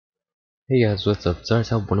Hey guys, what's up?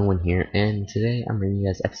 Help 101 here, and today I'm bringing you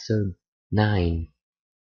guys episode 9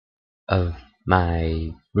 of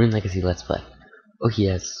my Rune-legacy Let's Play. Okay,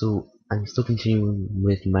 yes, so I'm still continuing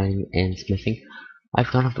with mining and smithing. I've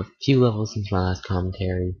gone up a few levels since my last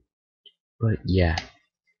commentary, but yeah,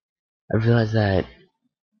 I realized that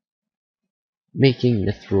making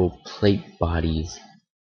mithril plate bodies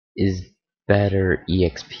is better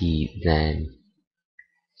EXP than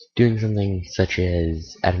doing something such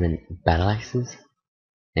as adamant battle axes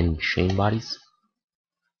and chain bodies.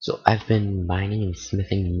 So I've been mining and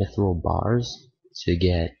smithing mithril bars to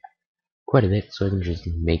get quite a bit, so I can just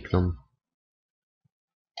make them.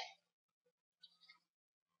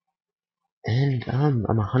 And I'm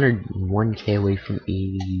 101k away from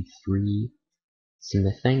 83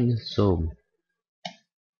 smithing, so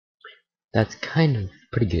that's kind of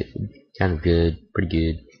pretty good. Kind of good, pretty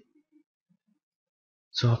good.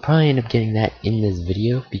 So I'll probably end up getting that in this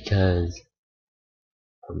video because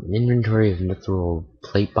an inventory of mithril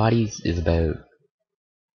plate bodies is about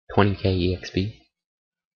 20k EXP.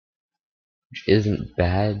 Which isn't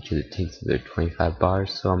bad because it takes about 25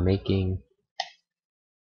 bars, so I'm making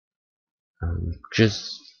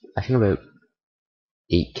just I think about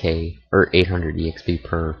 8k or 800 EXP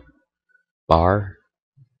per bar,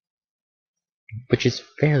 which is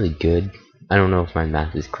fairly good. I don't know if my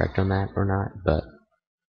math is correct on that or not, but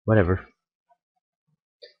whatever.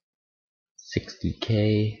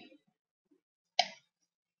 60k.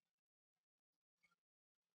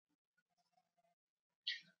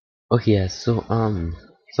 Okay, yeah, so something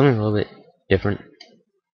a little bit different.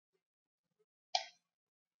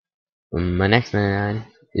 My next 99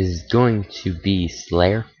 is going to be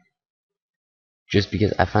Slayer, just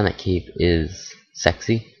because I find that cape is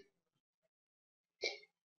sexy.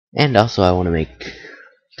 And also I want to make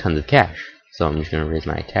tons of cash, so I'm just going to raise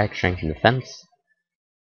my attack, strength, and defense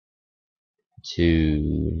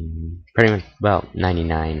to pretty much about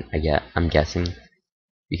 99. I'm guessing,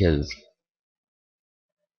 because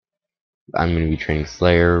I'm going to be training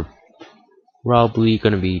Slayer, probably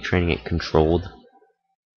going to be training it controlled.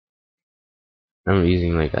 I'm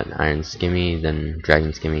using like an Iron Skimmy, then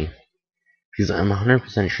Dragon Skimmy, because I'm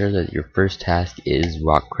 100% sure that your first task is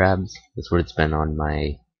Rock Crabs. That's what it's been on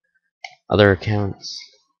my other accounts.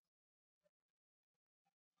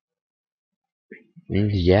 And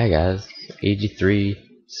yeah, guys, 83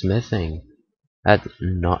 smithing. That's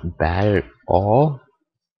not bad at all.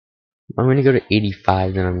 I'm gonna go to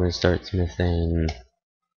 85, then I'm gonna start smithing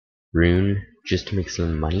Rune just to make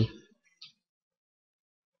some money.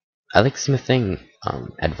 I like smithing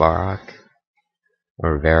at Varrock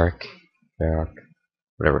or Varrock,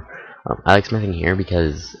 whatever. I like smithing here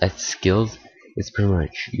because at skills, it's pretty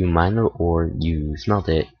much you mine the ore, you smelt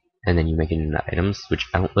it, and then you make it into items, which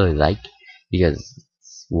I don't really like because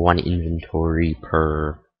it's one inventory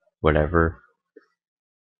per whatever.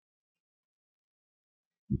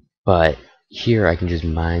 But here I can just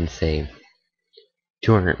mine, say,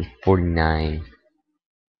 249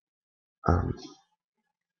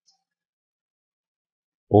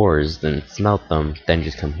 ores, then smelt them, then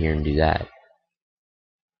just come here and do that.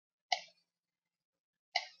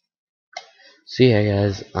 So yeah,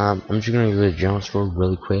 guys, I'm just gonna go to the general store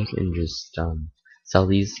really quick and just sell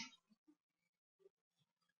these.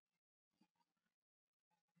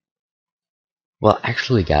 Well,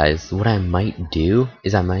 actually, guys, what I might do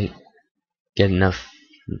is I might get enough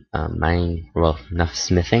enough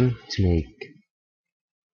smithing to make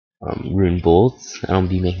rune bolts. I don't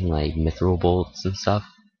be making like mithril bolts and stuff,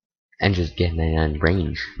 and just get 99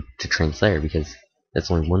 range to train Slayer because that's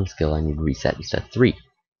only one skill I need to reset instead of 3.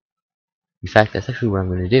 In fact, that's actually what I'm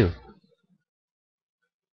gonna do.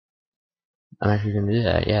 I'm actually gonna do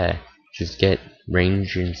that. Yeah, just get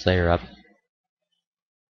range and Slayer up.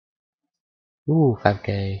 Ooh,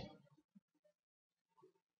 5k.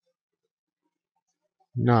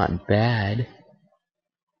 Not bad.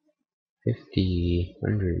 50,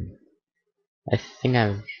 100. I think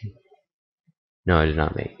I've... No, I did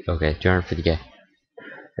not make. Okay, 250k.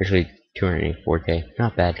 Actually, 284k.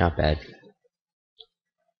 Not bad, not bad.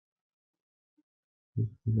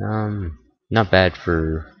 Not bad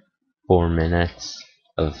for 4 minutes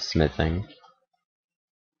of smithing.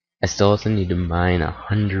 I still also need to mine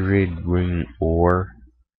 100 rune ore.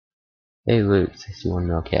 Hey, loot, 61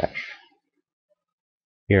 mil cash.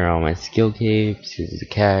 Here are all my skill capes. Here's the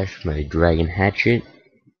cash, my dragon hatchet,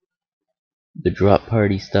 the drop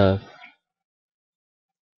party stuff,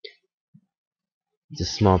 the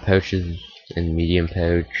small pouches and medium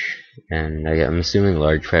pouch, and I'm assuming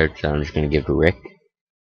large pouch that I'm just going to give to Rick,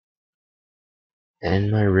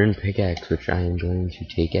 and my rune pickaxe, which I am going to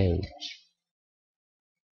take out.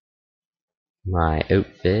 my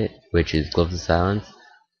outfit, which is gloves of silence,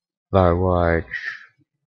 bar watch,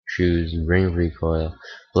 shoes, ring of recoil,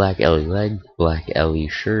 black LE leg, black LE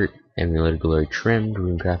shirt, emulator glory trimmed,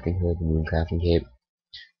 rune crafting hood, and rune crafting cape.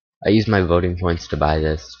 I used my voting points to buy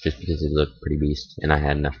this just because it looked pretty beast, and I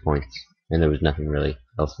had enough points, and there was nothing really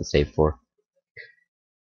else to save for.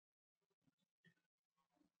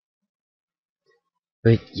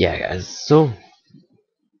 But yeah, guys, so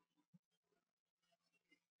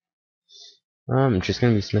I'm just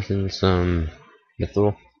gonna be smithing some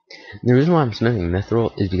mithril. The reason why I'm smithing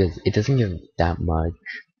mithril is because it doesn't give that much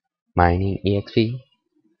mining EXP,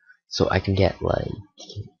 so I can get like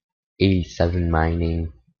 87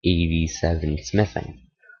 mining, 87 smithing,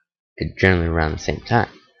 generally around the same time.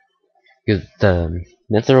 Because the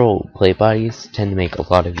mithril plate bodies tend to make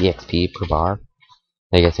a lot of EXP per bar.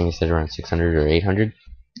 Like I think I said around 600 or 800.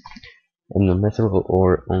 And the mithril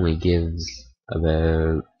ore only gives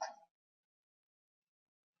about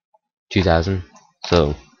 2,000.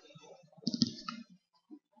 So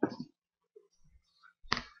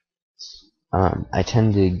I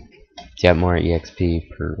tend to get more EXP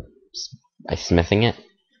by smithing it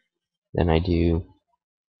than I do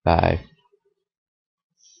by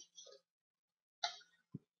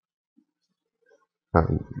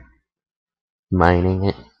um, mining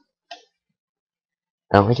it.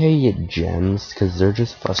 I like how you get gems because they're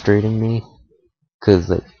just frustrating me. Because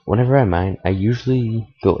like whenever I mine, I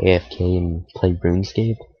usually go AFK and play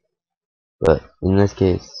RuneScape. But in this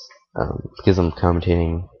case, because I'm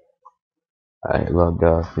commentating, I logged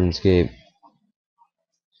off RuneScape,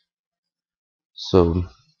 so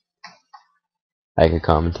I could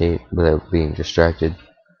commentate without being distracted.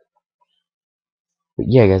 But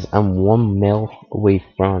yeah, guys, I'm 1 mil away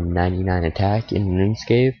from 99 attack in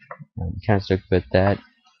RuneScape. I'm kind of stoked about that.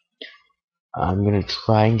 I'm gonna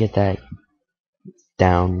try and get that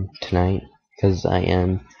down tonight because I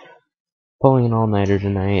am pulling an all-nighter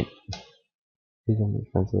tonight.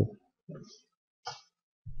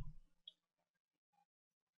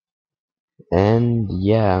 And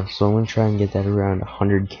yeah, so I'm gonna try and get that around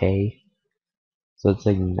 100k. So it's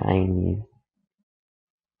like 900k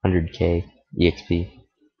EXP,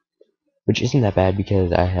 which isn't that bad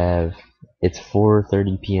because it's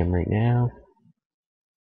 4:30 p.m. right now.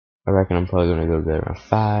 I reckon I'm probably gonna go to bed around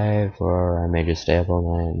 5, or I may just stay up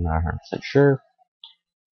all night. I'm not 100% sure.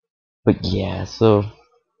 But yeah, so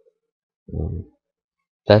um,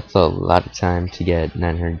 that's a lot of time to get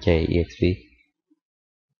 900k EXP.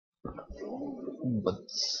 But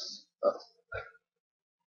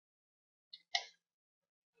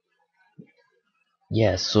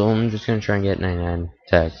yeah, so I'm just gonna try and get 99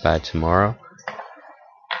 attack by tomorrow.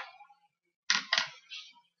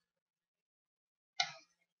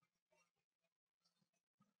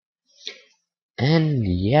 And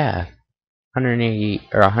yeah, 180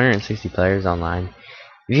 or 160 players online.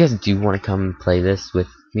 If you guys do want to come play this with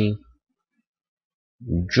me,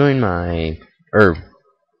 join my, or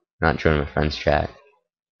not join my friend's chat.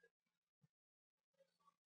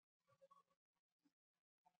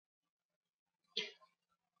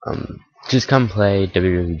 Just come play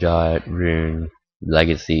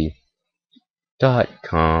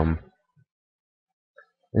www.rune-legacy.com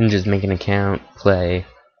and just make an account, play,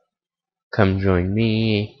 come join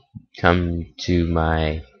me, come to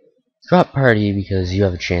my drop party because you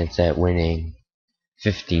have a chance at winning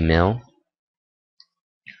 50 mil,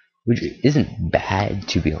 which isn't bad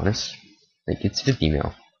to be honest. Like, it's 50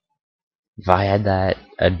 mil. If I had that,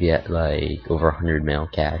 I'd be at like over 100 mil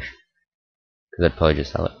cash because I'd probably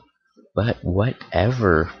just sell it. But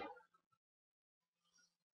whatever.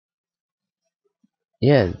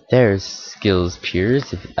 Yeah, there's Skills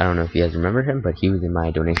Piers. I don't know if you guys remember him, but he was in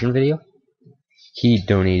my donation video. He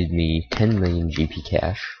donated me 10 million GP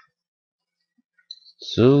cash.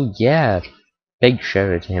 So yeah, big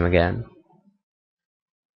shout out to him again.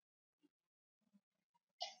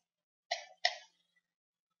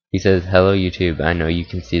 He says, "Hello YouTube, I know you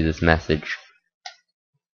can see this message."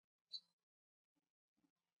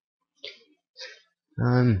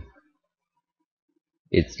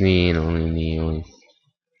 It's me and only me, only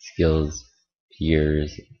Skills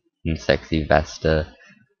Piers and Sexy Vesta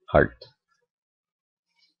Heart.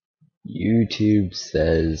 YouTube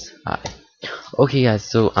says hi. Okay guys,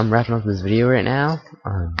 so I'm wrapping up this video right now.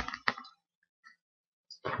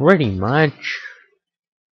 Pretty much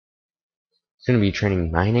it's gonna be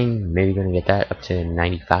training mining, maybe gonna get that up to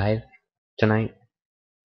 95 tonight.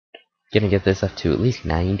 Gonna get this up to at least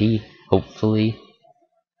 90, hopefully.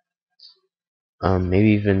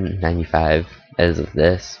 Maybe even 95 as of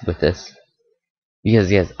this, with this.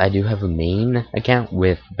 Because yes, I do have a main account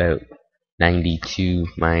with about 92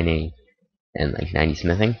 mining and like 90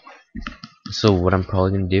 smithing. So what I'm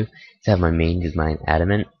probably gonna do is have my main just mine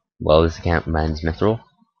adamant, well this account mines mithril,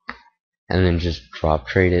 and then just drop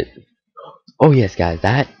trade it. Oh yes, guys,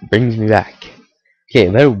 that brings me back. Okay,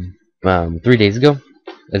 about 3 days ago,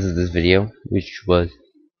 this is this video, which was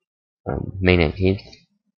May 19th.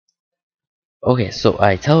 Okay, so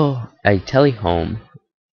I tele home,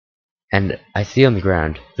 and I see on the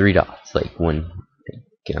ground 3 dots, like one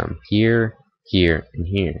here, here, and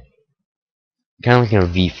here, kind of like in a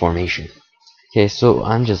V formation. Okay, so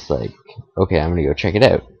I'm just like, okay, I'm gonna go check it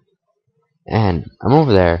out, and I'm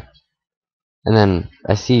over there, and then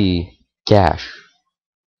I see gash,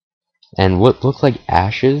 and what looked like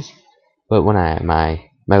ashes, but when my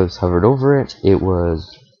mouse hovered over it, it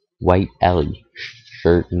was white Ellie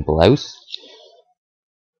shirt and blouse,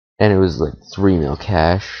 and it was like 3 mil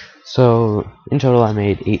cash. So in total, I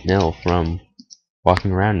made 8 mil from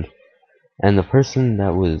walking around. And the person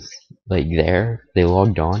that was like there, they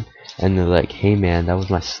logged on, and they're like, "Hey man, that was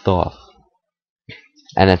my stuff."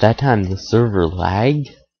 And at that time, the server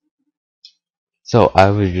lagged, so I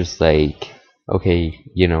was just like, "Okay,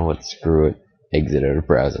 you know what? Screw it. Exit out of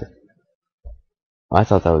browser." I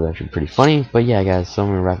thought that was actually pretty funny, but yeah, guys. So I'm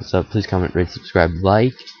gonna wrap this up. Please comment, rate, subscribe,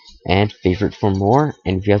 like, and favorite for more.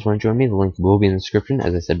 And if you guys want to join me, the link will be in the description,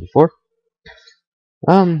 as I said before.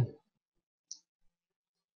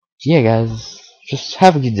 Yeah, guys. Just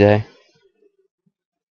have a good day.